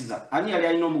mufunira visa ani yali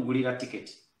alina omugulira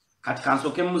ticket kati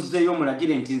kansoke muzeyo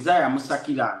mulagire nti nzaya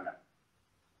musakiranga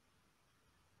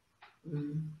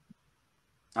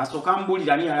asoka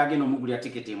mbulira ani yali agenda omugulira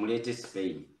ticket emulete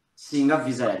Spain singa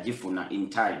visa yagifuna in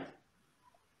time.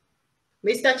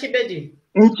 Mr. Kibedi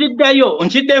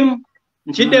nchiddemu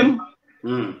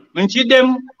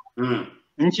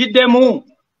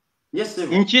yes sir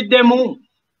nchiddemu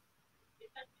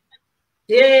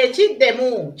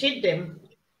chiddemu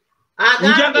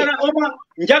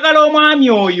njagala omwami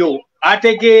oyo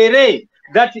ategeere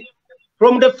that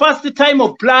from the first time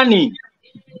of planning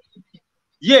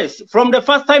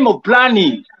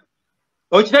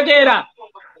okitegeera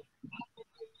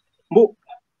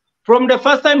from the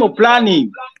first time of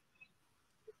planning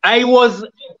I was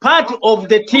part of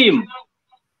the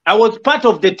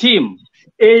team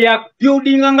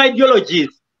building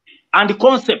ideologies and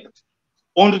concepts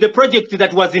on the project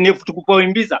that was in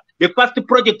Futukukoimbiza, the first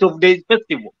project of the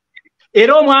festival.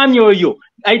 Era omwami oyo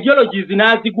ideologies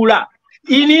nazigula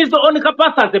in his own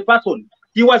capacity as a person.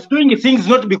 He was doing things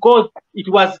not because it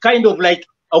was kind of like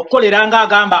okukoleranga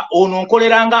agamba ono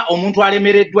nkoleranga omuntu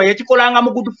alemereddwa yakikolanga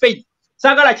mu good faith.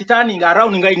 Sagala kitani nga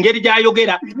around nga ingeri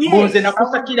gyayogera mbunze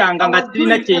nakusakiranga nga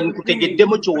sirina kyenyi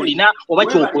kutegeddemu kyolina oba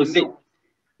kyokoze.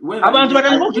 Abantu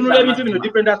batandika okutunula ebintu bino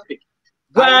different aspect.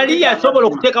 Bwali yasobola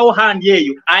okuteekawo hand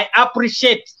eyo I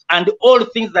appreciate and all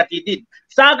things that he did.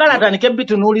 Sagala atandike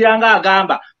bitunuuliranga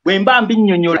agamba bwe mba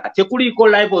mbinnyonnyola tekuliiko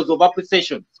levels of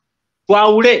appreciation.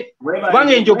 Twawule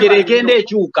kubanga enjogera egenda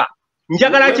ekyuka.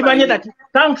 Njagala kimanye that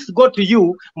thanks go to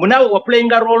you munawe wa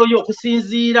playing a role yo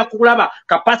okusinziira kulaba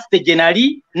capacity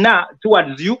generally na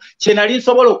towards you chenali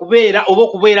nsobola okubeera oba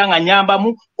okubeera nga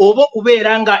nyambamu oba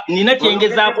okubeera nga nina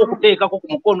kyengezaako okuteekako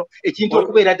ku mukono ekintu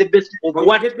okubeera the best of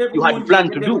what you had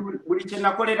planned to do. Buli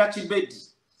kyenakolera Kibedi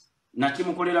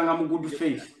nakimukoleranga mu good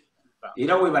faith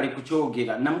era we bali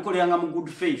kukyogera namukoleranga mu good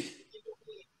faith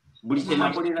buli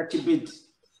kyenakolera Kibedi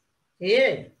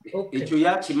ekyo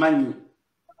yakimanyi.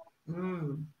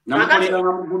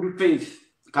 Namukoleranga mu good faith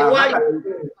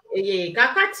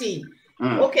kakati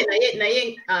okay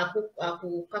naye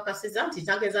akukakasiza nti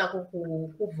tagezaako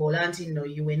kuvola nti no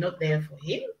you were not there for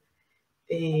him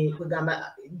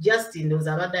kugamba Justin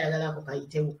ndoza abadde ayagala ako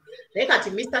kayitewo naye kati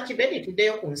Mr. Kibedi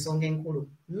tuddeyo ku nsonga enkulu.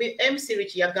 MC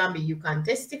Richie yagambye you can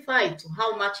testify to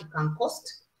how much it can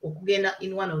cost okugenda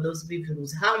in one of those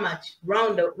reviews, how much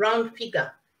round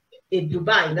figure in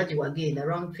Dubai nga gye wagenda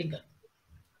round figure.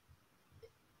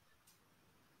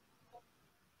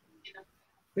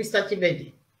 Mr.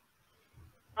 Kibedi,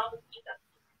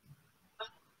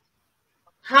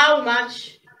 how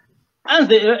much? And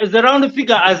the round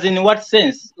figure as in what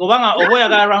sense? Obanga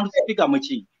oboyaga round figure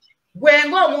muchi.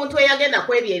 Gwengo omuntu eyagenda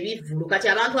kwebya ebivulu kati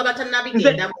abantu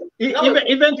abatannabigenda.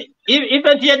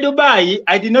 Even here Dubai,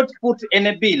 I did not put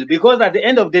any bill because at the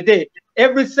end of the day,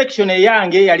 every section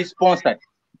yange yali sponsored.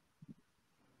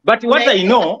 But what I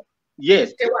know,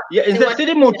 yes,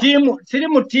 siri mu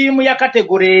team ya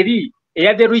category eri.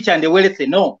 the rich and the wealthy.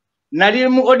 No. Nali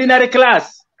mu ordinary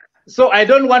class. So I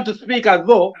don't want to speak as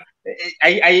though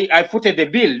I footed the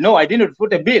bill. No, I didn't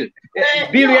foot the bill.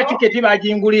 Bill ya ticket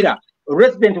ibajingulira.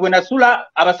 Resident when asula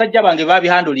abasajja bange babi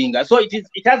handlinga. So it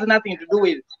has nothing to do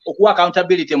with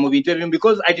accountability mu bintu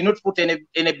because I did not put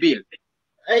any bill.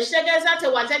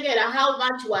 How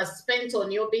much was spent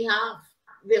on your behalf?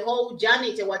 The whole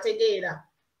journey to wategera.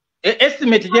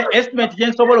 Estimate je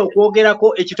nsobola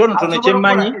okwogerako ekitonotono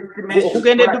kyemmanyi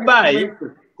okugenda Dubai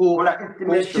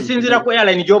kisinzira ku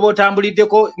airline gyoba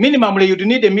otambuliddeko minimumly you'd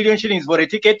need $1 million for a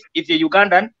ticket if you're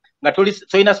Ugandan nga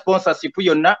tolina sponsorship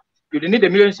yonna you'd need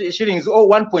 $1 million or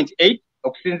 1.8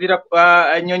 okusinzira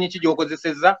ennyonyi ki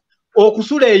gy'okozesezza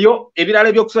okusula eyo ebirala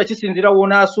ebyokusula kisinzira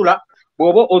woonaasula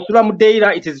bw'oba osula mu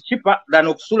Deira it is cheaper than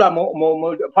okusula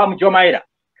mu Palm Jumeirah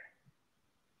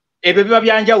ebyo biba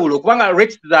byanjawulo kubanga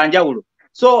rates za njawulo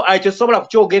so ekyo sobola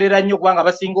kukyogerera nnyo kubanga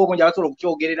abasinga obungi abasobola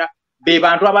okukyogerera be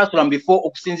bantu abasula before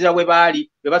okusinzira we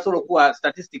baali be basobola okuwa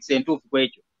statistics entuufu ku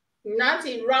ekyo. Not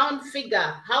in round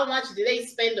figure, how much did they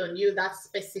spend on you that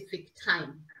specific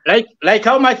time? Like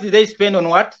how much did they spend on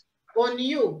what? On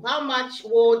you. How much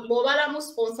wobalamu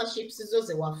sponsorships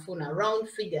zoze wafuna round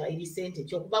figure ili sente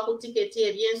chokuba ku ticket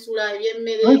ebyensula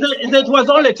ebyemmere. It was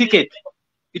all a ticket.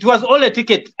 It was all a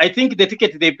ticket. I think the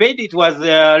ticket they paid it was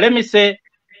let me say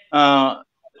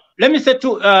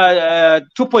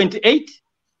 2.8.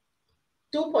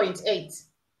 2.8.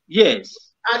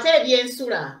 Yes. Ate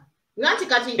ebyensula. Ngati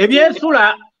kati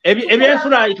ebyensula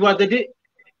it was the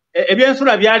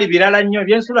ebyensula byali birala nnyo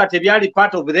ebyensula tebyali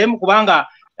part of them kubanga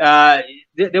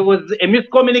there was a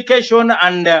miscommunication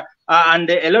and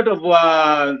a lot of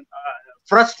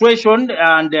frustration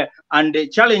and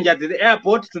challenge at the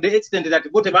airport to the extent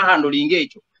that bote bahandling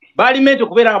ekyo bali meto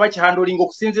kubeera abakihandling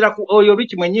okusinzira ku oyo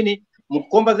Richie mwennyini mu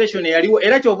conversation yaliwo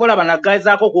era kyovola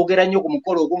banagazaako okwogera nnyo ku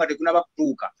mukolo ogwo nga tekunaba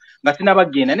kutuuka nga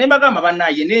sinabagenda ne mbagamba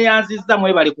bannaye neyanzizza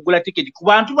mwebale kugula ticket ku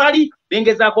bantu bali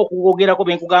bengezaako okwogerako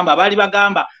benkugamba baali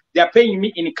bagamba they are paying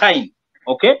me in kind.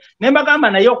 Okay, ne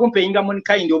mbagamba naye okumpeyinga mu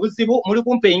kind obuzibu muli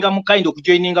kumpeyinga mu kind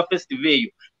okujoininga festival eyo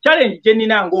challenge gye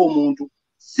nnina ng'omuntu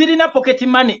sirina pocket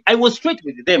money. I was straight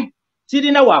with them.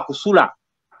 Sirina wa kusula.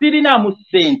 Sirina mu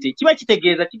ssente. Kiba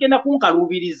kitegeeza kigenda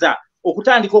kunkaluubiriza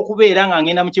okutandika okubeera nga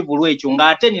ngenda mu kivulu ekyo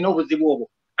ng'ate nina obuzibu obwo.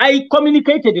 I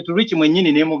communicated to Richie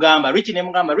mwennyini ne mugamba.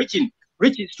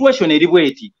 Richie situation eri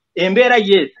bweti. Embeera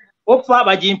yes. Offer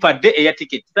bagimpadde eya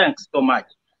ticket. Thanks so much.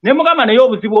 Ne mugamba naye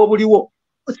obuzibu obuliwo.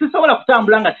 Sisobola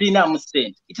kutambula nga sirina mu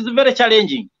ssente. It is very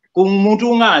challenging. Ku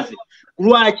muntu nganze.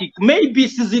 Lwaki maybe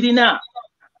sizirina.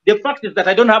 The fact is that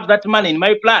I don't have that money in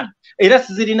my plan. Era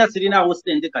sirina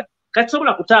awosende kati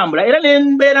sobola kutambula era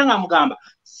nembeera nga mugamba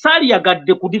sali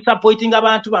yagadde ku disappointing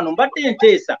abantu bano mbadde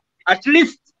enteesa at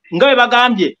least nga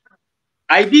bagambye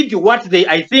I did what they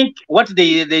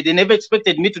never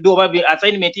expected me to do over the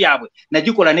assignment yabwe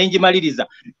najikola nenjimaliriza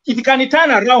it can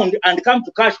turn around and come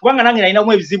to cash kubanga nange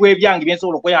nalinamu ebizibu ebyange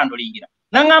byensobola okweyandulingira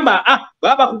nangamba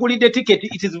baba kugulidde ticket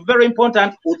it is very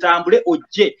important utambule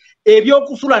ojje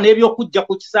ebyokusula n'ebyokujja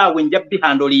ku kisaawe nja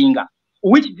bihandolinga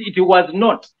which it was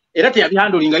not era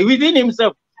teyabihandolinga within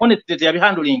himself honestly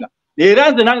teyabihandolinga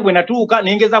era nze nange bwe natuuka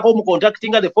nengezako mu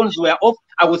contacting the phones were off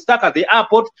I was stuck at the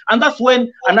airport and that's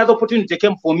when another opportunity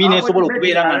came for me nesobola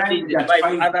okubeera nga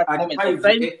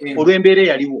olw'embeera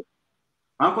eyaliwo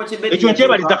ekyo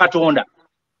nkyebaliza Katonda.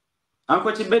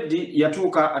 Uncle Kibedi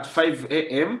yatuuka at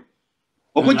 5 am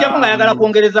okujjako nga ayagala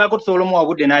kwongerezaako tusobola omuwa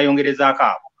budde n'ayongerezaako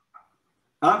ako.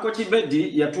 Uncle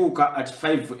Kibedi yatuuka at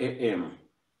 5 am.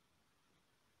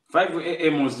 5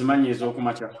 am ozimanyi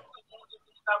ez'okumakya.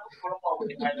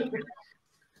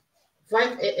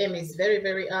 5 am is very,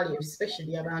 very early,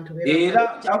 especially abantu.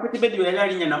 Era Uncle Kibedi yali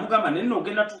alinya namugamba neno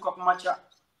ogenda tuuka ku makya.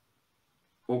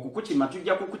 Okukukima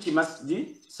tujja kukukima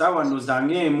saawa nno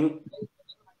zange emu.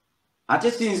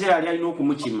 Ate sinze yali alina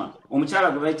okumukima.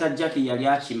 Omukyala gwe bayita Jackie yali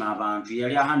akima abantu,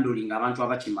 yali ahandolinga abantu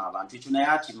abakima abantu. Ekyo naye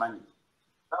akimanyi.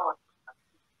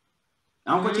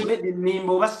 Uncle Kibedi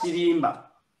nimba oba sirimba.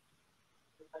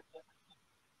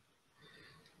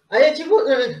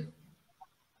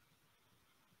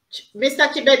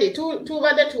 Mr. Kibedi,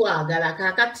 tubadde twagala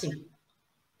kakati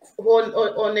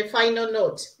on a final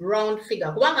note round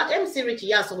figure kubanga MC Richie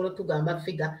yasobola tugamba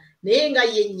figure naye nga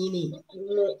yennyini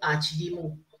mu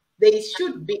akirimu. There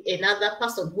should be another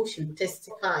person who should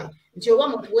testify. Nti oba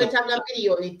muntu weetaaga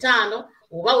 $5,000,000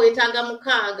 oba weetaaga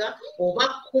 6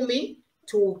 oba 10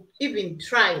 to even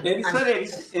try.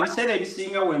 Ebiseera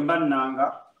ebisinga wemba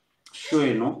nnanga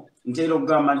shweno ntera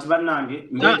okugamba nti bannange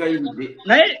mbegayidde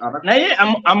naye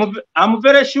I'm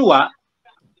very sure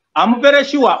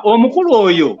omukulu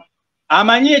oyo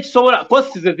amanyi ekisobola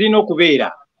costs ze zirina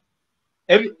okubeera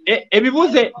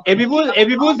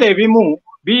ebibuuzo ebimu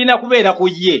birina kubeera ku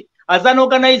ye. As an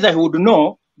organizer, he would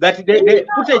know that the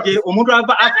footage omuntu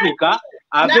ava Africa,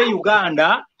 ava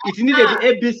Uganda, it needed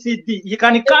ABCD. He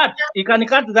can cut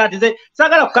that.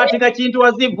 Sagala kukatika kintu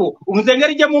wazivu.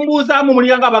 Nzengeri gye mumbuuzaamu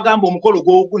muliyanga abagamba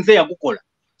omukolo nze yagukola.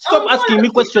 Stop asking me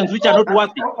questions which are not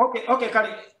worthy. Okay,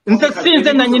 Nze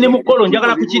sinze nanyini mukolo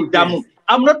njagala kukiddamu.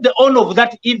 I'm not the owner of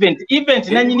that event. Event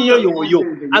nanyini yoyo.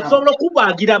 Asobola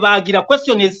kubaagira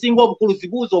question ezisinga obukulu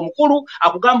zibuuza omukulu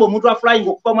akugamba omuntu aflying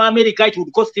okuva mu America it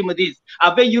would cost him this.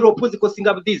 Ave Europe is costing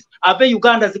up this. Ave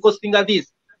Uganda is costing up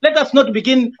this. Let us not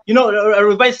begin, a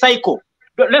revised cycle.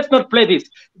 Let's not play this.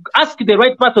 Ask the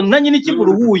right person. Nanyini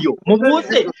kibulu huyo.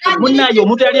 Mubuuze munayo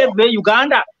omuntu yali eve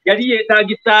Uganda yali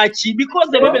yeetagisa ki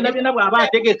because the bebe bw'aba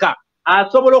ategeka.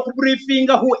 Asobola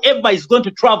okubriefinga whoever is going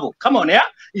to travel. Come on, yeah?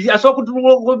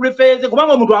 Asobola okubriefinga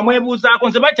kubanga omuntu amwebuuzaako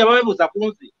nze bakya babebuuza ku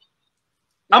nsi.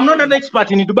 I'm not an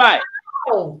expert in Dubai.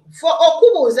 Oh, for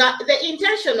okubuuza, the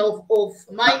intention of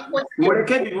my question.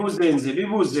 Muleke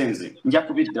bibuuze nze nja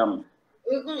kubiddamu.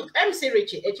 MC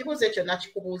Richie, ekibuuzo ekyo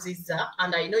nakikubuuzizza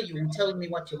and I know you will tell me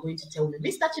what you're going to tell me.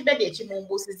 Mr. Kibedi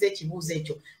ekimumbuusizza ekibuuzo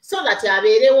ekyo so that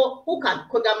abeerewo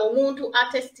kwegamba omuntu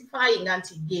atestifying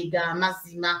anti geega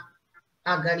amazima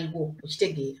agaliwo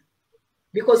okitegeera.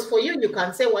 Because for you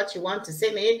can say what you want to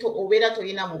say naye obeera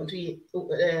tolina muntu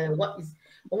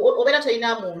obeera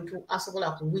tolina muntu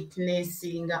asobola ku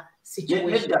witnessinga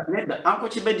situation. Nedda Uncle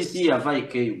Kibedi si yava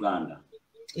eke Uganda.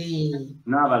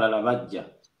 N'abalala bajja.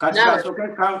 Kati kasoke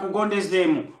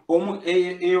kankugondezeemu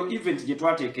eyo event gye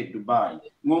twateeka e Dubai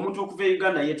ng'omuntu okuva e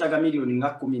Uganda yeetaga miliyoni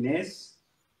nga 12.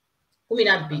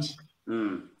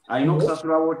 Alina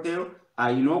okusasula hotel,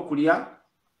 alina okulya,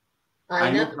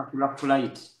 alina okusasula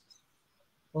flight,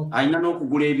 alina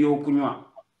n'okugula ebyokunywa.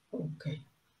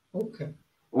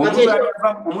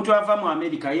 Omuntu ava mu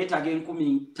America yeetaga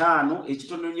 50,000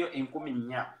 ekitono nnyo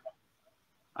 4,000.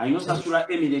 Alina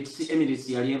osasula Emirates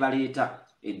yali ebaleeta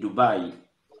e Dubai.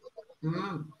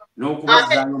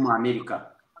 N'okubazaayo mu America.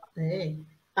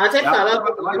 Ate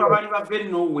abantu abali bava e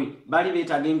Norway bali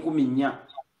beetaga 4,000.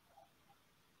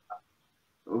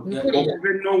 Okuva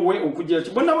e Norway okujja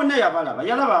bonna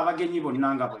yalaba abagenyi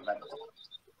bonna nga bwe bali.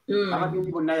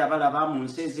 Abagenyi bonna yabalaba mu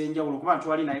nsi ez'enjawulo kuba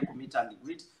twali naye ku meet and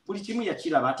greet buli kimu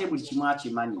yakiraba ate buli kimu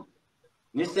akimanyi.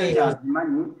 Ne ssente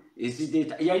azimanyi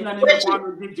ezideeta yalina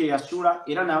n'emikwano gye yasula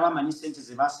era n'abamanyi ssente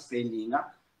ze baasipendinga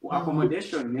ku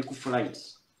accommodation ne ku flight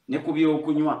ne ku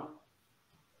byokunywa.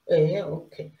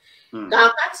 Okay.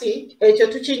 Kakati ekyo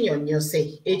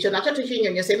tukinnyonnyose. Ekyo nakyo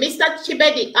tukinnyonnyose. Mr.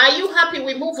 Kibedi, are you happy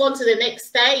we move on to the next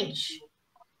stage?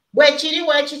 Bwekiri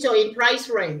wekito in price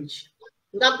range.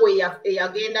 Nga gwe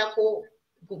yagendako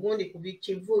kugundi ku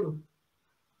Kivulu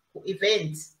ku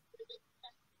event.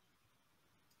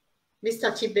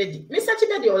 Mr.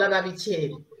 Kibedi olaba biki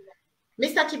ebyo?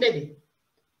 Mr. Kibedi.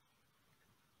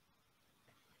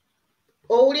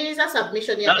 Owuliriza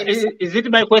submission ya MC. Is it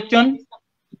my question?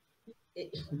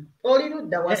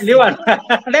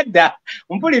 Nedda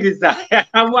mpuliriza.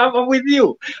 I'm with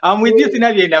you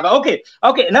sinabyendaba.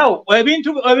 Okay, now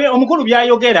ebintu omukulu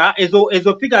byayogera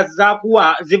ezo figures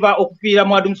zakuwa ziva okufiira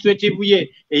mu administrative ye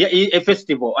a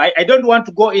festival. I don't want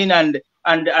to go in and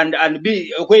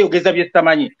be kweyogeza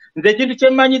byestamanyi. Nze ekintu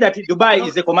kyemmanyi that Dubai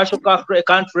is a commercial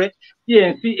country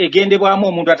TNC egendebwamu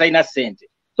omuntu atalina ssente.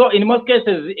 So in most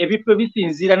cases, ebifo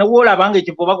bisinzira ne woolabanga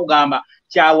ekifo bakugamba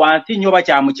kya wansi nnyo oba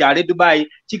kya mukyalo Dubai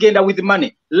kigenda with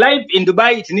money. Life in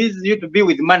Dubai, it needs you to be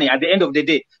with money at the end of the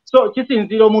day. So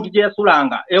kisinzira omuntu gye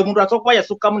yasulanga. Omuntu asooka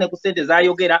yasukkamu ne ku ssente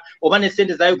z'ayogera oba ne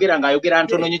ssente z'ayogera ng'ayogera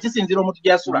ntono nnyo kisinzira omuntu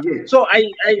gye yasula. So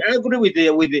I agree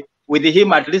with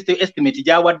him at least estimate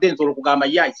gy'awadde nsobola okugamba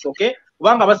yes, okay?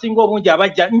 Kubanga abasinga obungi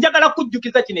abajja njagala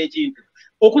kujjukiza kino ekintu.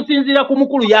 Okusinzira ku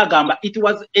mukulu yagamba it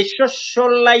was a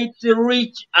socialite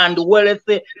rich and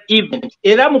wealthy event.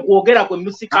 Era mu kwogera kwe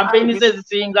music campaigns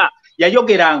ezisinga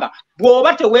yayogeranga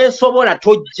bw'oba teweesobola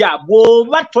tojja,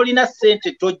 bw'oba tolina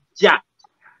ssente tojja.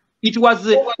 It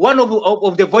was one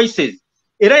of the voices.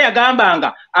 Era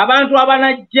yagambanga abantu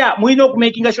abanajja mulina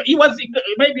okumakinga sure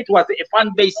maybe it was a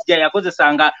fan base gye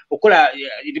yakozesanga okola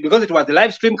because it was a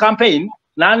live stream campaign.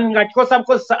 Nanga kikosa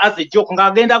as a joke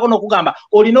ng'agendako n'okugamba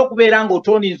olina okubeera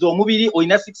ng'otondiza omubiri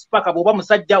olina six pack bw'oba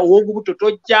musajja ow'obubuto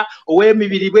tojja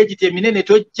ow'emibiri bwegiti eminene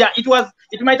tojja.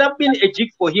 It might have been a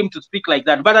jig for him to speak like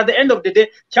that, but at the end of the day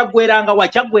kyaggweranga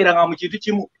mu kintu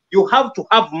kimu. You have to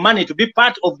have money to be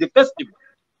part of the festival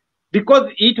because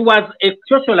it was a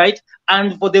socialite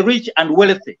and for the rich and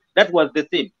wealthy. That was the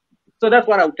theme. So that's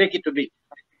what I would take it to be.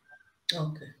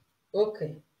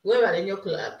 Okay.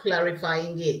 We're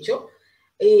clarifying ekyo.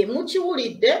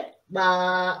 Mukiwulidde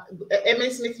ba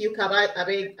MS Smith yuka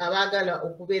abagala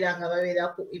okubeera nga babeera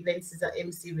ku events za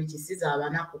MC Richie siza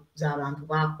abanaku z'abantu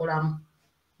bakolamu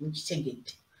mu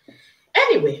kitegedde.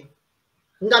 Anyway,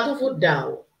 nga tuvudde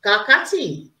awo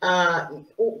kakati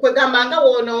kwegamba nga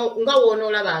wono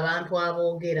olaba abantu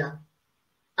aboogera.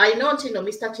 I know ntino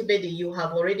Mr. Kibedi, you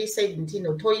have already said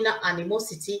ntino toyina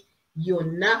animosity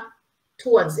yonna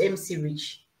towards MC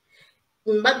Richie.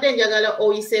 Mbadde njagala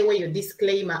oyiseewo yo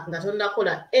disclaimer nga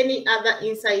tonnakola any other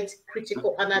inside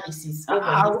critical analysis.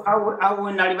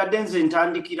 Awo nalibadde nze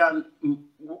ntandikira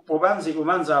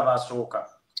obanze abasooka.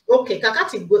 Okay,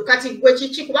 kati gwe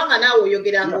kiki kubanga naawe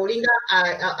oyogera ng'olinga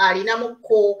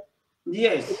alinamuko.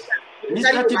 Yes,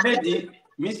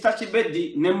 Mr.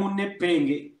 Kibedi ne munne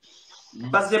Peng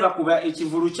bazze bakuba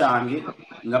ekivulu kyange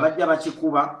nga bajja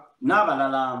bakikuba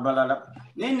n'abalala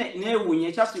neewuunya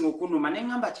ekyasinga okunuma ne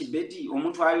ngamba Kibedi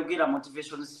omuntu ayogera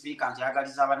motivation speaker nti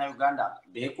ayagaliza Uganda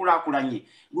beekulaakulanye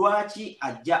lwaki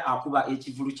ajja akuba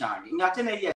ekivulu kyange ng'ate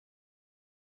naye